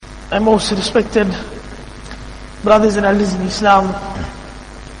My most respected brothers and elders in Islam,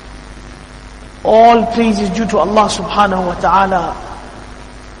 all praise is due to Allah subhanahu wa ta'ala,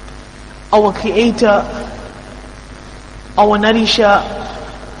 our creator, our nourisher,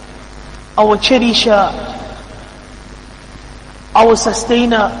 our cherisher, our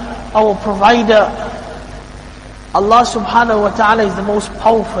sustainer, our provider. Allah subhanahu wa ta'ala is the most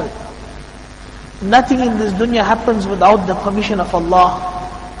powerful. Nothing in this dunya happens without the permission of Allah.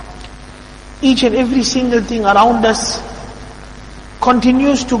 Each and every single thing around us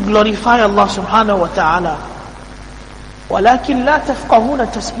continues to glorify Allah subhanahu wa ta'ala. وَلَكِنْ لَا تَفْقَهُونَ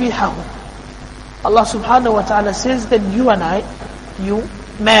تَسْبِيحَهُ. Allah subhanahu wa ta'ala says that you and I, you,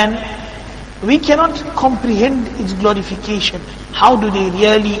 man, we cannot comprehend its glorification. How do they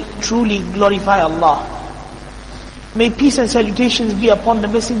really, truly glorify Allah? May peace and salutations be upon the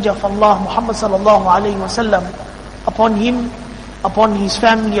Messenger of Allah, Muhammad sallallahu alayhi wa sallam, upon him, upon his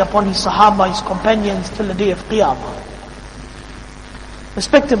family, upon his sahaba, his companions, till the day of Qiyamaah.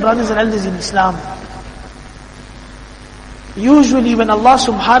 Respected brothers and elders in Islam, usually when Allah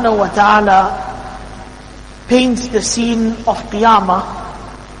subhanahu wa ta'ala paints the scene of Qiyamah,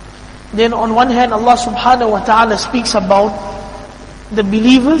 then on one hand Allah subhanahu wa ta'ala speaks about the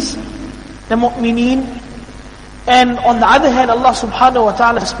believers, the mu'mineen, and on the other hand Allah subhanahu wa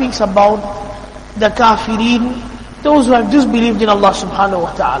ta'ala speaks about the kafirin, those who have disbelieved in Allah subhanahu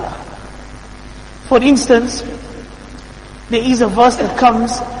wa ta'ala. For instance, there is a verse that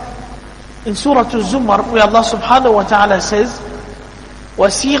comes in Surah Al-Zumar where Allah subhanahu wa ta'ala says,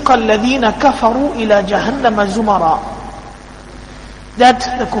 وَسِيقَ الَّذِينَ كَفَرُوا إِلَى جَهَنَّمَ زُمَرًا. That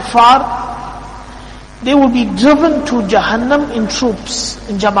the kuffar, they will be driven to Jahannam in troops,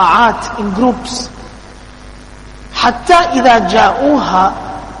 in jama'at, in groups. حَتَّى إِذَا جَاءُوهَا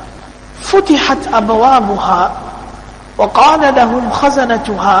فُتِحَتْ أَبْوَابُهَا وَقَالَ لَهُمْ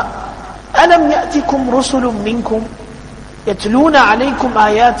خَزَنَتُهَا أَلَمْ يَأْتِكُمْ رُسُلٌ مِّنْكُمْ يَتْلُونَ عَلَيْكُمْ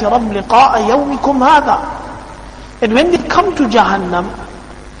آيَاتِ رَبِّ لِقَاءَ يَوْمِكُمْ هَذَا. And when they come to Jahannam,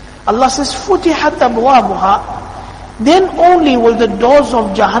 Allah says, فُتِحَتْ أَبْوَابُهَا. Then only will the doors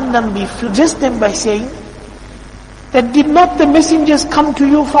of Jahannam be filled. Just them by saying, that did not the messengers come to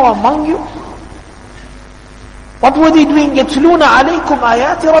you from among you? What were they doing? يَتْلُونَ عَلَيْكُمْ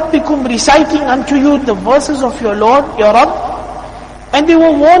آيَاتِ رَبِّكُمْ, reciting unto you the verses of your Lord, your Rabb. And they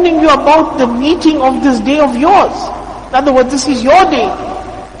were warning you about the meeting of this day of yours. In other words, this is your day.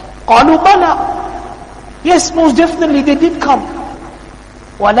 قَالُوا بَلَى. Yes, most definitely they did come.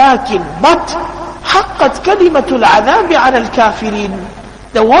 وَلَكِنْ, but حَقَّتْ كَلِمَةُ الْعَذَابِ عَلَى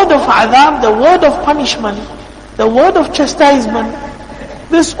الْكَافِرِينَ. The word of adhab, the word of punishment, the word of chastisement,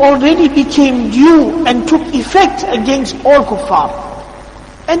 this already became due and took effect against all kuffar.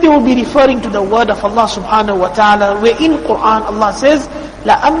 And they will be referring to the word of Allah subhanahu wa ta'ala, where in Quran Allah says,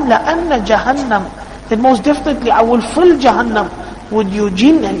 لَأَمْلَأَنَّ جَهَنَّمْ. That most definitely I will fill Jahannam with you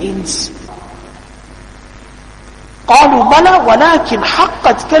jinn and ins. قَالُوا بَلَى وَلَكِنْ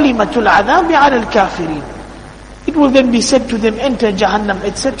حَقَّتْ كَلِمَةُ الْعَذَابِ عَلَى الْكَافِرِينَ. It will then be said to them, enter Jahannam,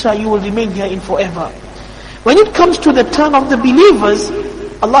 etc. You will remain herein forever. When it comes to the turn of the believers,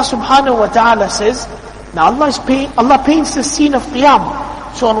 Allah subhanahu wa ta'ala says, now Allah paints the scene of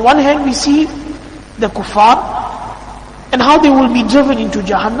Qiyamah. So on one hand we see the kuffar and how they will be driven into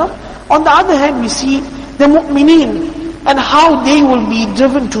Jahannam. On the other hand we see the mu'mineen and how they will be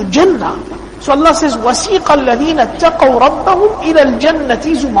driven to Jannah. So Allah says, وَسِيقَ الَّذِينَ اتَّقَوْا رَبَّهُمْ إِلَى الْجَنَّةِ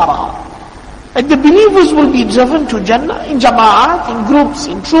زُمَرًا. And the believers will be driven to Jannah in jama'at, in groups,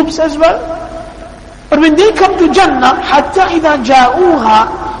 in troops as well. But when they come to Jannah, حَتَّى إِذَا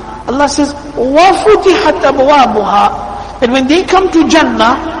جَاءُوهَا, Allah says, وَفُتِحَتْ أَبْوَابُهَا. And when they come to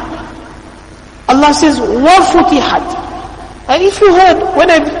Jannah, Allah says, وَفُتِحَتْ. And if you heard, when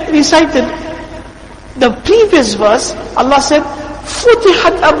I recited the previous verse, Allah said,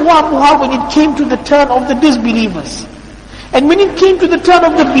 فُتِحَتْ أَبْوَابُهَا, when it came to the turn of the disbelievers. And when it came to the turn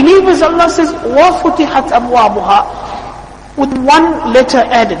of the believers, Allah says, وَفُتِحَتْ أَبْوَابُهَا. With one letter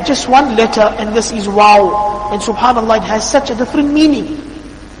added, just one letter, and this is wow. And subhanAllah, it has such a different meaning.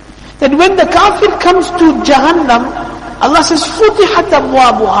 That when the kafir comes to Jahannam, Allah says, فُتِحَتْ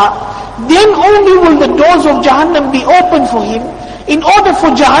أَبْوَابُهَا. Then only will the doors of Jahannam be open for him. In order for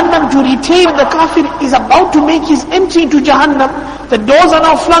Jahannam to retain, the kafir is about to make his entry into Jahannam, the doors are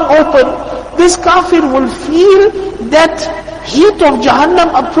now flung open. This kafir will feel that heat of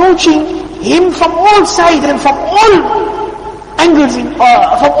Jahannam approaching him from all sides and from all angles,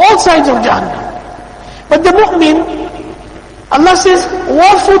 from all sides of Jahannam. But the mu'min, Allah says,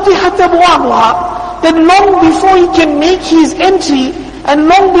 وَفُتِحَتْ أَبْوَابُهَا. Then long before he can make his entry, and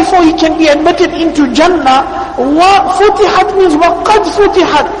long before he can be admitted into Jannah, وَفُتِحَتْ means وَقَدْ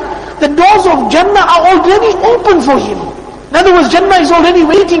فُتِحَتْ. the doors of Jannah are already open for him. In other words, Jannah is already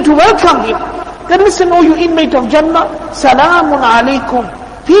waiting to welcome him. Then listen, O you inmate of Jannah, Salamun alaykum,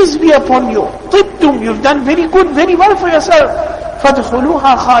 peace be upon you. Tibtum, you've done very good, very well for yourself.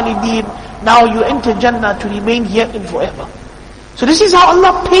 Fadkhuluha khalidin, now you enter Jannah to remain here in forever. So this is how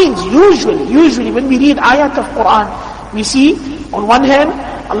Allah paints, usually when we read ayat of Quran, we see on one hand,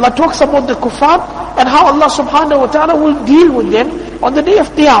 Allah talks about the kuffar and how Allah subhanahu wa ta'ala will deal with them on the day of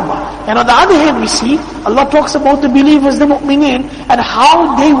Qiyamaah. And on the other hand, we see Allah talks about the believers, the mu'mineen, and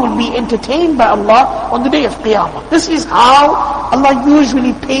how they will be entertained by Allah on the day of Qiyamaah. This is how Allah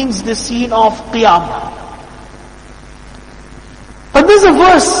usually paints the scene of Qiyamaah. But there's a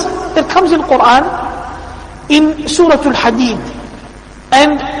verse that comes in Quran in Surah Al-Hadid.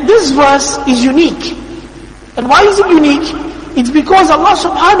 And this verse is unique. And why is it unique? It's because Allah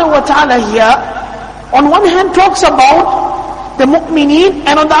subhanahu wa ta'ala here, on one hand talks about the mu'mineen,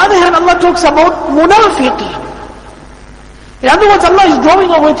 and on the other hand Allah talks about munafiqeen. In other words, Allah is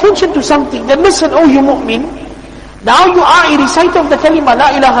drawing our attention to something. That listen, oh you mu'min, now you are a reciter of the kalima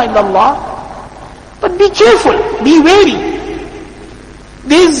la ilaha illallah, but be careful, be wary.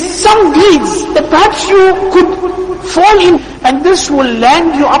 There's some deeds that perhaps you could fall in, and this will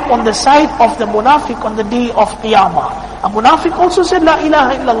land you up on the side of the munafiq on the day of Qiyamah. A munafiq also said La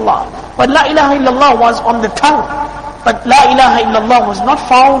ilaha illallah, but La ilaha illallah was on the tongue, but La ilaha illallah was not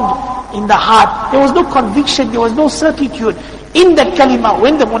found in the heart. There was no conviction, there was no certitude in that kalima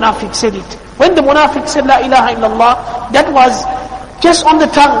when the munafiq said it. When the munafiq said La ilaha illallah, that was just on the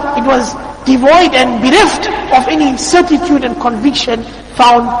tongue. It was devoid and bereft of any certitude and conviction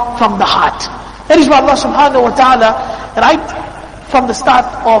found from the heart. That is why Allah subhanahu wa ta'ala, right from the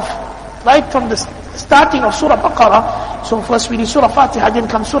starting of Surah Baqarah, so first we read Surah Fatiha, then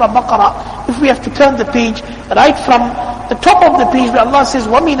comes Surah Baqarah. If we have to turn the page, right from the top of the page where Allah says,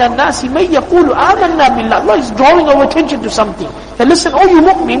 وَمِنَ النَّاسِ مَنْ يَقُولُ آمَنَّا بِاللَّهِ, Allah is drawing our attention to something. Then listen, oh you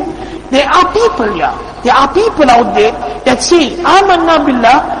mu'min, there are people here. There are people out there that say, Amanna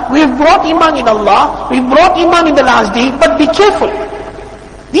billah, we have brought iman in Allah, we have brought iman in the last day, but be careful.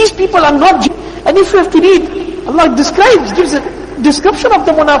 These people are not, and if you have to read, Allah describes, gives a description of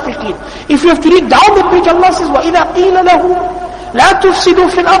the munafiqeen. If you have to read down the page, Allah says, وَإِذَا قِيلَ لَهُمْ لَا تُفْسِدُوا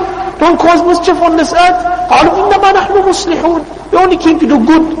فِي الْأَرْضِ, don't cause mischief on this earth. قَالُوا إِنَّمَا نَحْنُ مُصْلِحُونَ, we only came to do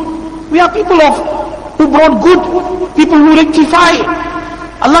good. We are people who brought good, people who rectify.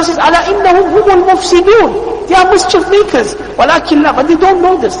 Allah says, أَلَا إِنَّهُمْ هُمُ الْمُفْسِدُونَ, they are mischief makers. وَلَكِنْ لَا, but they don't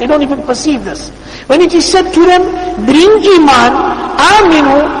know this, they don't even perceive this. When it is said to them, bring iman,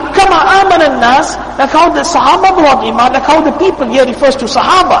 aminu, kama aman al-nas, like how the Sahaba brought iman, like how the people here refers to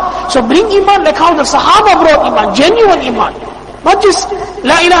Sahaba. So bring iman like how the Sahaba brought iman, genuine iman. Not just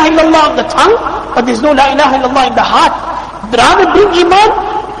La ilaha illallah on the tongue, but there's no La ilaha illallah in the heart. Rather bring iman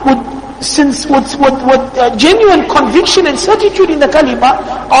with genuine conviction and certitude in the kalima.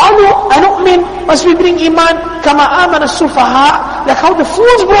 Qalu anu'min, must we bring iman kama amana as-sufaha, like how the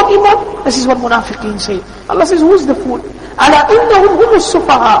fools brought iman. This is what munafiqeen say. Allah says, who is the fool? Ala innahum hum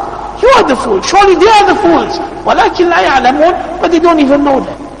as-sufaha, you are the fool, surely they are the fools. Walakin la ya'lamun, but they don't even know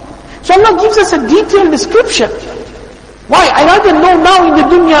that. So Allah gives us a detailed description. Why? I rather know now in the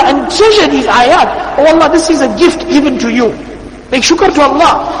dunya and treasure these ayat. Oh Allah, this is a gift given to you. Make shukr to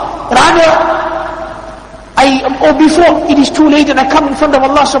Allah. Rather, or before it is too late and I come in front of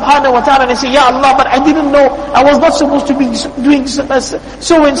Allah subhanahu wa ta'ala and I say, Ya Allah, but I didn't know, I was not supposed to be doing so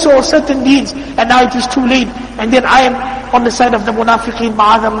and so certain deeds, and now it is too late, and then I am on the side of the munafiqeen,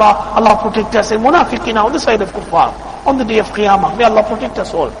 ma'adallah, Allah protect us, and munafiqeen are on the side of kuffar, on the day of Qiyamah. May Allah protect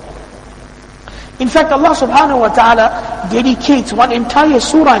us all. In fact, Allah subhanahu wa ta'ala dedicates one entire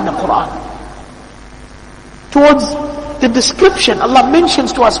surah in the Quran towards the description. Allah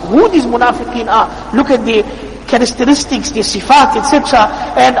mentions to us who these munafiqeen are. Look at the characteristics, the sifat, etc.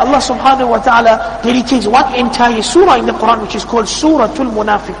 And Allah subhanahu wa ta'ala dedicates one entire surah in the Quran which is called Suratul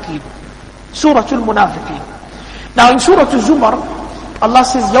Munafiqeen. Suratul Munafiqeen. Now in Surah Al-Zumar, Allah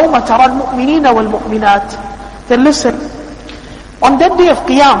says, يَوْمَ تَرَى الْمُؤْمِنِينَ وَالْمُؤْمِنَاتِ. Then listen, on that day of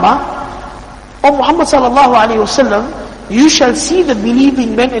Qiyamah, O Muhammad sallallahu alayhi wa sallam, you shall see the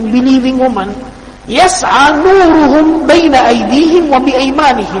believing men and believing women, يَسْعَى نُورُهُمْ بَيْنَ أَيْدِيهِمْ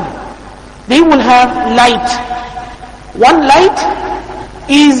وَبِأَيْمَانِهِمْ. They will have light. One light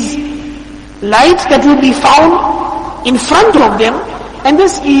is light that will be found in front of them, and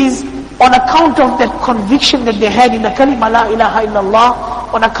this is on account of that conviction that they had in the kalima la ilaha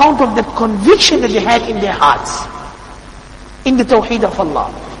illallah, on account of that conviction that they had in their hearts, in the tawheed of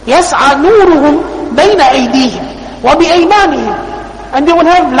Allah. يَسْعَى نُورُهُمْ بَيْنَ أَيْدِيهِمْ وَبِأَيْمَانِهِمْ. And they will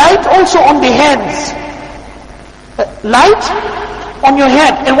have light also on their hands. Light on your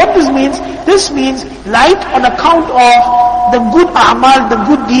head. And what this means? This means light on account of the good a'mal, the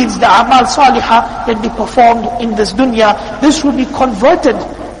good deeds, the a'mal salihah that they performed in this dunya. This will be converted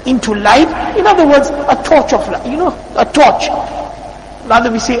into light. In other words, a torch of light. A torch.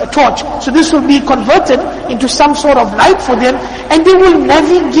 Rather we say a torch. So this will be converted into some sort of light for them, and they will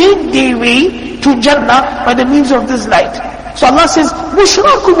navigate their way to Jannah by the means of this light. So Allah says,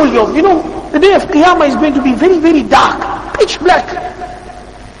 Bushrakumul yawm. The day of Qiyamah is going to be very, very dark, pitch black.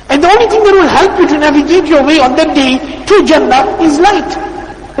 And the only thing that will help you to navigate your way on that day to Jannah is light.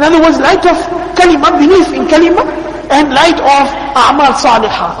 In other words, light of kalimah, belief in kalimah, and light of a'mal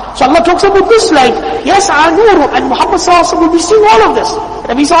salihah. So Allah talks about this light. Yas'a nuru, and Muhammad sallallahu alaihi wasallam will be seeing all of this.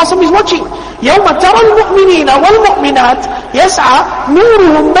 Nabi sallallahu alaihi wasallam is watching. يَوْمَ تَرَى الْمُؤْمِنِينَ وَالْمُؤْمِنَاتِ يَسْعَى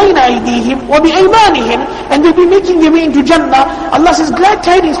نُورُهُمْ بَيْنَ أَيْدِيهِمْ وَبِأَيْمَانِهِمْ. And they'll be making their way into Jannah. Allah says, glad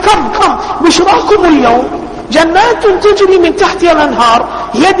tidings, come. بِشْرَاكُمُ الْيَوْمِ جَنَّاتٌ تَجْرِي مِنْ تَحْتِهَا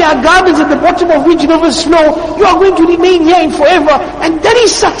الْأَنْهَارِ. Here there are gardens at the bottom of which rivers flow. You are going to remain here in forever. And that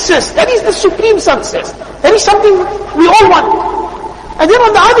is success. That is the supreme success. That is something we all want. And then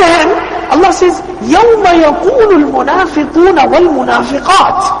on the other hand, Allah says, يَوْمَ يَقُولُ الْمُنَافِقُونَ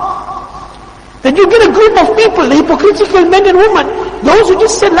وَالْمُنَافِقَاتِ. Then you get a group of people, the hypocritical men and women, those who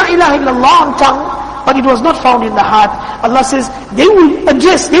just said La ilaha illallah on tongue, but it was not found in the heart. Allah says, they will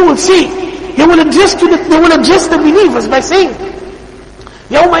address the believers by saying,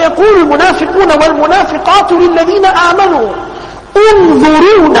 يَوْمَ يَقُولُ الْمُنَافِقُونَ وَالْمُنَافِقَاتُ لِلَّذِينَ آمَنُوا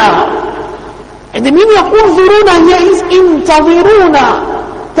انظُرُونَا. And the meaning of انظُرُونَا here is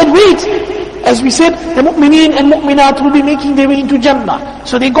انتظرونا. That wait. As we said, the mu'mineen and mu'minat will be making their way into Jannah.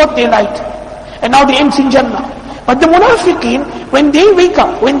 So they got their light. And now they enter Jannah. But the munafiqeen, when they wake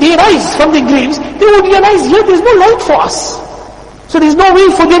up, when they rise from their graves, they will realize, here there's no light for us. So there's no way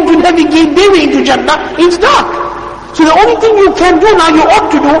for them to navigate their way into Jannah. It's dark. So the only thing you can do now, you ought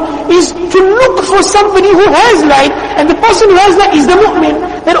to do, is to look for somebody who has light, and the person who has light is the mu'min.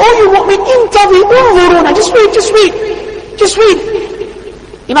 That, oh you mu'min, unzuruna, just wait.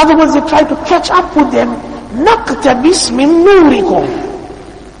 In other words, they try to catch up with them. Naqtabis min nurikum.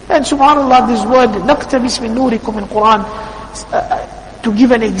 And subhanAllah, this word, naqtabis min nurikum in Quran, to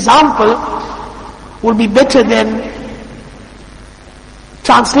give an example, will be better than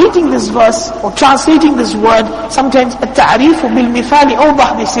translating this verse or translating this word. Sometimes at-ta'rif bil-mithali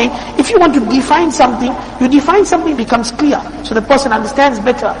awdah, they say, if you want to define something, you define something, becomes clear, so the person understands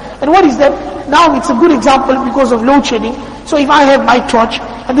better. And what is that? Now it's a good example because of load shedding. So if I have my torch,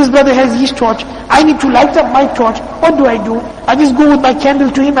 and this brother has his torch, I need to light up my torch. What do? I just go with my candle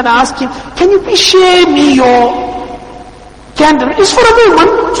to him and I ask him, can you please share me your candle? It's for a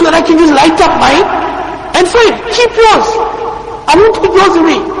moment, so that I can just light up mine. And fine, keep yours. I won't take yours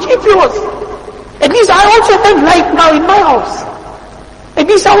away. Keep yours. At least I also have light now in my house. At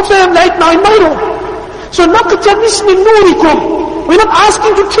least I also have light now in my room. So naqtabis min nurikum. We're not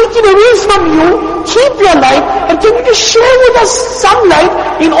asking to take it away from you. Keep your light, and can you just share with us some light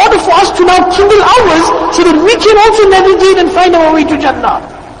in order for us to now kindle ours, so that we can also navigate and find our way to Jannah.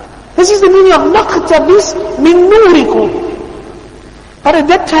 This is the meaning of naqtabis min nurikum. But at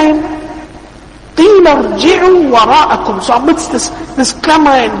that time, قِيلَ ارْجِعُوا وَرَاءَكُمْ. So amidst this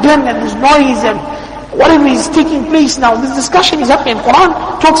clamor and din and this noise and whatever is taking place now, this discussion is happening. Quran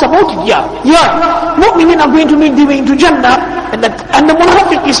talks about it. Yeah. Mu'minin are going to make their way into Jannah, and the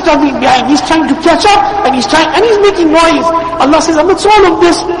munafiq is struggling behind. He's trying to catch up, and he's making noise. Allah says, amidst all of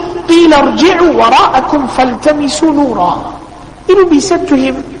this, قِيلَ ارْجِعُوا وَرَاءَكُمْ فَالْتَمِسُوا نُورًا. It will be said to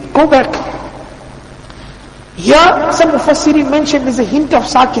him, go back. Here, some Mufassirin mentioned there's a hint of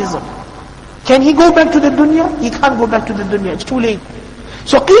sarcasm. Can he go back to the dunya? He can't go back to the dunya, it's too late.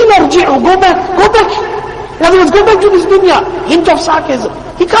 So قِيلَ ارْجِعُوا, go back. In other words, go back to this dunya. Hint of sarcasm.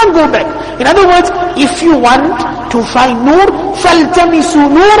 He can't go back. In other words, if you want to find nur, فَالْتَمِسُوا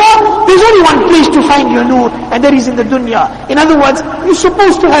نُورًا. There's only one place to find your nur, and that is in the dunya. In other words, you're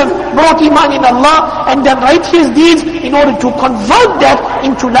supposed to have brought iman in Allah and done righteous deeds in order to convert that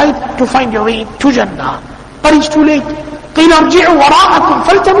into light to find your way to Jannah. But it's too late. قِيلَ ارْجِعُوا وَرَاءَكُمْ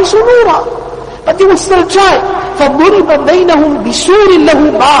فَالْتَمِسُوا نُورًا. But they will still try. فَضُرِبَ بَيْنَهُمْ بِسُورٍ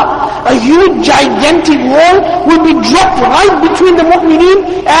لَهُ بَابٍ. A huge, gigantic wall will be dropped right between the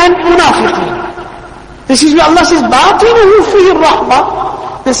mu'mineen and munafiqeen. This is where Allah says, بَاطِنُهُ فِيهِ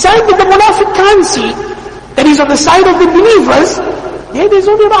الرَّحْمَةِ. The side that the munafiq can't see, that is on the side of the believers, there's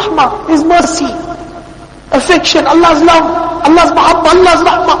only rahmah, there's mercy, affection, Allah's love, Allah's mahabbah, Allah's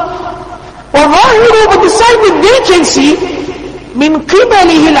rahmah. وَظَاهِرُهُ, but the side that they can see, مِنْ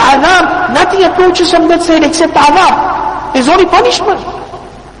قِبَلِهِ الْعَذَابِ. Nothing approaches from that side except adhab. There's only punishment.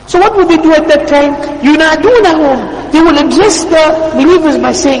 So what would they do at that time? يُنَادُونَهُمْ. They will address the believers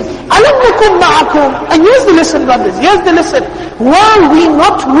by saying, أَلَمْ نَكُمْ مَعَكُمْ. And here's the lesson, brothers. Here's the lesson. Were we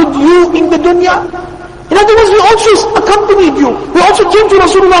not with you in the dunya? In other words, we also accompanied you. We also came to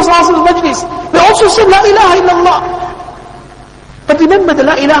Rasulullah sallallahu alaihi majlis. We also said, La ilaha illallah. But remember, the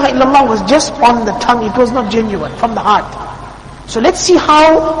La ilaha illallah was just on the tongue. It was not genuine, from the heart. So let's see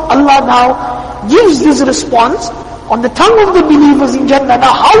how Allah now gives this response on the tongue of the believers in Jannah.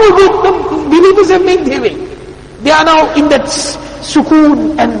 Now how will the believers have made their way? They are now in that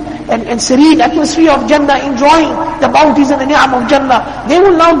sukoon and serene atmosphere of Jannah, enjoying the bounties and the ni'am of Jannah. They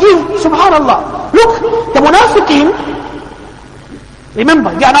will now give, subhanallah. Look, the munafiqeen,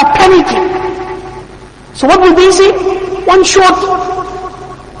 remember, they are now panicking. So what will they say? One short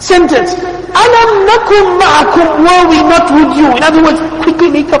sentence. Alam nakum ma'akum, were we not with you? In other words, quickly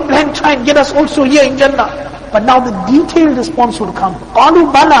make a plan, try and get us also here in Jannah. But now the detailed response will come.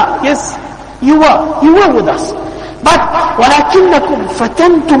 Qalu bala, yes, you were with us. But وَلَكِنَّكُمْ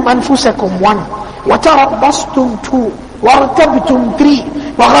فَتَنْتُمْ أَنفُسَكُمْ 1 وَتَرَبَّصْتُمْ 2 وَارْتَبْتُمْ 3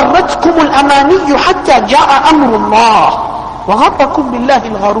 وَغَرَّتْكُمُ الْأَمَانِيُّ حَتَّى جَاءَ أَمْرُ اللَّهِ وَغَرَّكُمْ بِاللَّهِ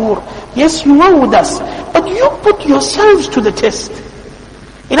الْغَرُورِ. Yes, you were with us, but you put yourselves to the test.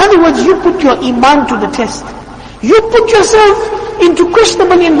 In other words, you put your iman to the test. You put yourself into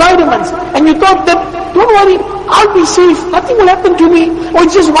questionable environments, and you thought that, don't worry, I'll be safe, nothing will happen to me. Or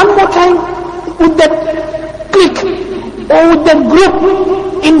just one more time with that clique, or with that group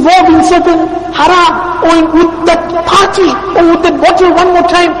involved in certain haram, or with that party, or with that bottle one more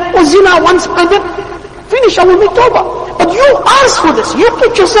time, or zina once, and then finish, I will make tawbah. But you ask for this, you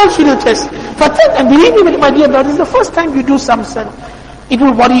put yourself to the test. And believe me, my dear brothers, the first time you do some sin, it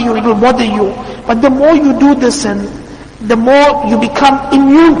will worry you, it will bother you. But the more you do the sin, the more you become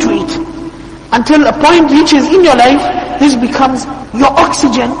immune to it. Until a point reaches in your life, this becomes your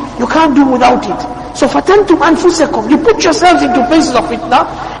oxygen, you can't do without it. So فَتَنْتُمْ أَنفُسَكُمْ, you put yourselves into places of fitna,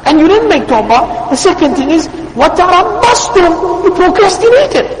 and you didn't make tawbah. The second thing is, وَتَرَبَّصْتُمْ, you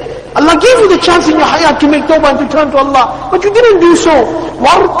procrastinated. Allah gave you the chance in your hayat to make tawbah and to turn to Allah, but you didn't do so.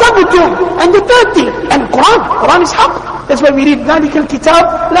 وَارْتَبْتُمْ, and the third thing, and Quran is haqq. That's why we read ذَلِكَ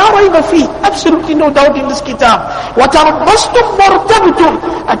الْكِتَابِ لَا رَيْبَ فِيهِ, absolutely no doubt in this kitab. وَتَرَبَّصْتُمْ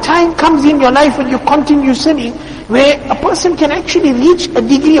وَارْتَبْتُمْ, a time comes in your life when you continue sinning, where a person can actually reach a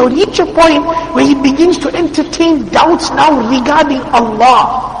degree or reach a point where he begins to entertain doubts now regarding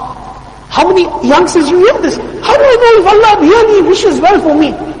Allah. How many youngsters you hear this? How do I know if Allah really wishes well for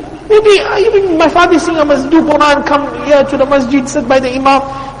me? Maybe even my father is saying I must do Quran, come here to the masjid, sit by the imam.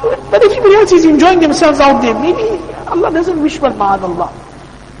 But everybody else is enjoying themselves out there. Maybe Allah doesn't wish well, ma'adallah.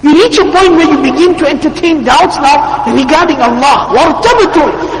 You reach a point where you begin to entertain doubts now regarding Allah.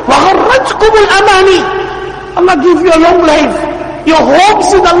 وَارْتَبْتُمْ وَغَرَّتْكُمُ الْأَمَانِي. Allah gave you a long life. Your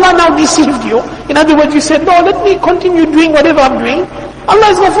hopes in Allah now deceived you. In other words, you said, no, let me continue doing whatever I'm doing. Allah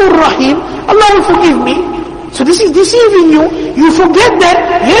is Ghafur Rahim. Allah will forgive me. So this is deceiving you. You forget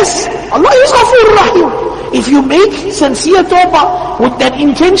that, yes, Allah is Ghafur Rahim. If you make sincere tawbah with that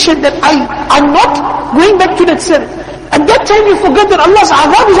intention that I'm not going back to that sin, at that time you forget that Allah's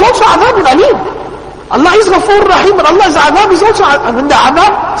azab is also azabun alim. Allah is Ghafur Rahim, and Allah's azab is also, when the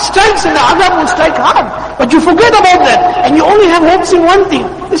azab strikes, and the azab will strike hard. But you forget about that, and you only have hopes in one thing.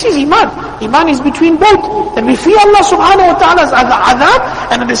 This is iman. Iman is between both. That we fear Allah subhanahu wa ta'ala's azab,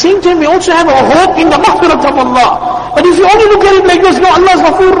 and at the same time we also have a hope in the maghfirat of Allah. But if you only look at it like this, no, Allah is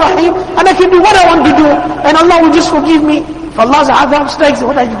Ghafur Rahim, and I can do what I want to do, and Allah will just forgive me. If Allah's azab strikes,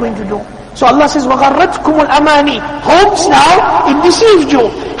 what are you going to do? So Allah says, وَغَرَّتْكُمُ الْأَمَانِي. Hopes now, it deceived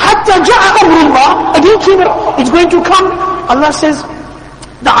you. حَتَّى جَاءَ أَمْرُ اللَّهِ. Again came, it's going to come. Allah says,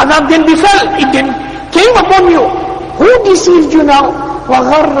 the azab then befell. It then came upon you. Who deceived you now?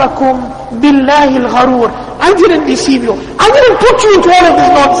 وَغَرَّكُمْ بِاللَّهِ الْغَرُورِ. I didn't deceive you. I didn't put you into all of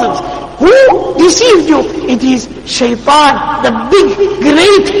this nonsense. Who deceived you? It is shaitan, the big,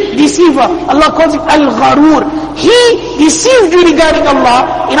 great deceiver. Allah calls it al-gharur. He deceived you regarding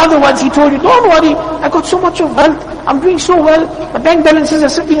Allah. In other words, he told you, don't worry, I got so much of wealth, I'm doing so well, my bank balances are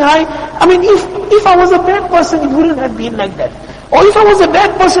sitting high. I mean, if I was a bad person, it wouldn't have been like that. Or if I was a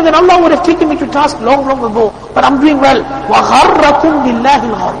bad person, then Allah would have taken me to task long, long ago. But I'm doing well. وَغَرَّكُمْ بِاللَّهِ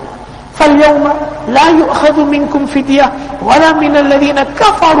الْغَرُورِ. فَالْيَوْمَ لَا يُؤْخَذُ مِنْكُمْ فِدْيَةٌ وَلَا مِنَ الَّذِينَ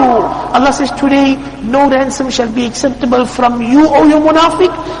كَفَرُوا. Allah says, today no ransom shall be acceptable from you, O you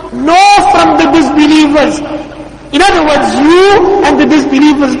munafiq, nor from the disbelievers. In other words, you and the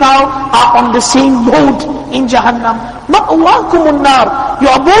disbelievers now are on the same boat in Jahannam. مَأْوَاكُمُ النَّارِ.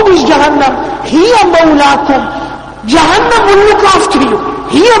 Your abode is Jahannam. هِيَ مَوْلَاكُمْ. Jahannam will look after you.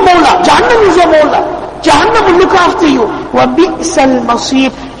 Hiya Mawla. Jahannam is your Mawla. Jahannam will look after you. وَبِئْسَ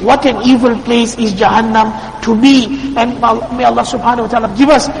الْمَصِيرِ. what an evil place is Jahannam to be. And may Allah subhanahu wa ta'ala give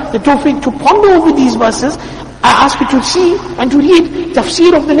us the tawfiq to ponder over these verses. I ask you to see and to read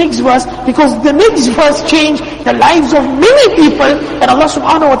tafsir of the next verse, because the next verse changed the lives of many people. And Allah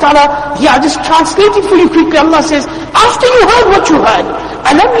subhanahu wa ta'ala, I just translate it for you quickly. Allah says, after you heard what you heard,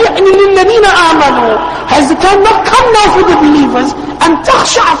 أَلَمْ يَأْنِ لِلَّذِينَ آمَنُوا, has the time not come now for the believers, أَنْ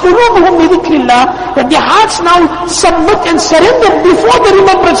تَخْشَعَ قُلُوبُهُمْ بِذِكْرِ اللَّهِ, that their hearts now submit and surrender before the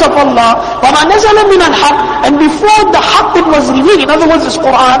remembrance of Allah, وَمَا نَزَلَ مِنَ الْحَقِّ, and before the haqq that was revealed, in other words this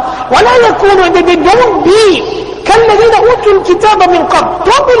Quran, وَلَا يَكُونُوا, and they don't be كَالَّذِينَ أُوتُوا الْكِتَابَ مِنْ قَبْلِ,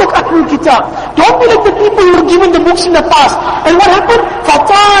 don't be like Ahlul Kitab, don't be like the people who were given the books in the past. And what happened?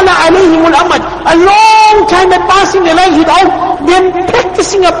 فَطَالَ عَلَيْهِمُ الْأَمَدُ, a long time had passed in their lives without them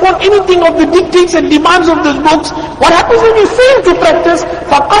practicing upon anything of the dictates and demands of those books. What happens when you fail to practice?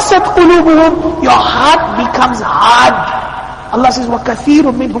 فَقَسَتْ قُلُوبُهُمْ, your heart becomes hard. Allah says, وَكَثِيرٌ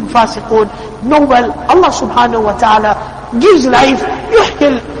مِّنْهُمْ فَاسِقُونَ. No, well, Allah subhanahu wa ta'ala gives life,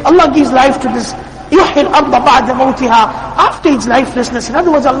 Allah gives life to this, يُحْيِي الْأَرْضَ بَعْدَ مَوْتِهَا, after its lifelessness. In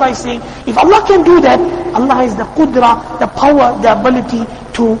other words, Allah is saying, if Allah can do that, Allah has the qudra, the power, the ability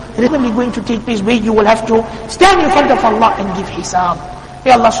to really going to take place where you will have to stand in front of Allah and give hisab.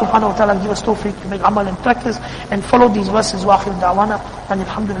 May Allah subhanahu wa ta'ala give us tawfiq to make amal and practice and follow these verses. Wa akhir da'wana and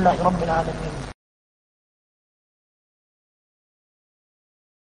alhamdulillahi rabbil alameen.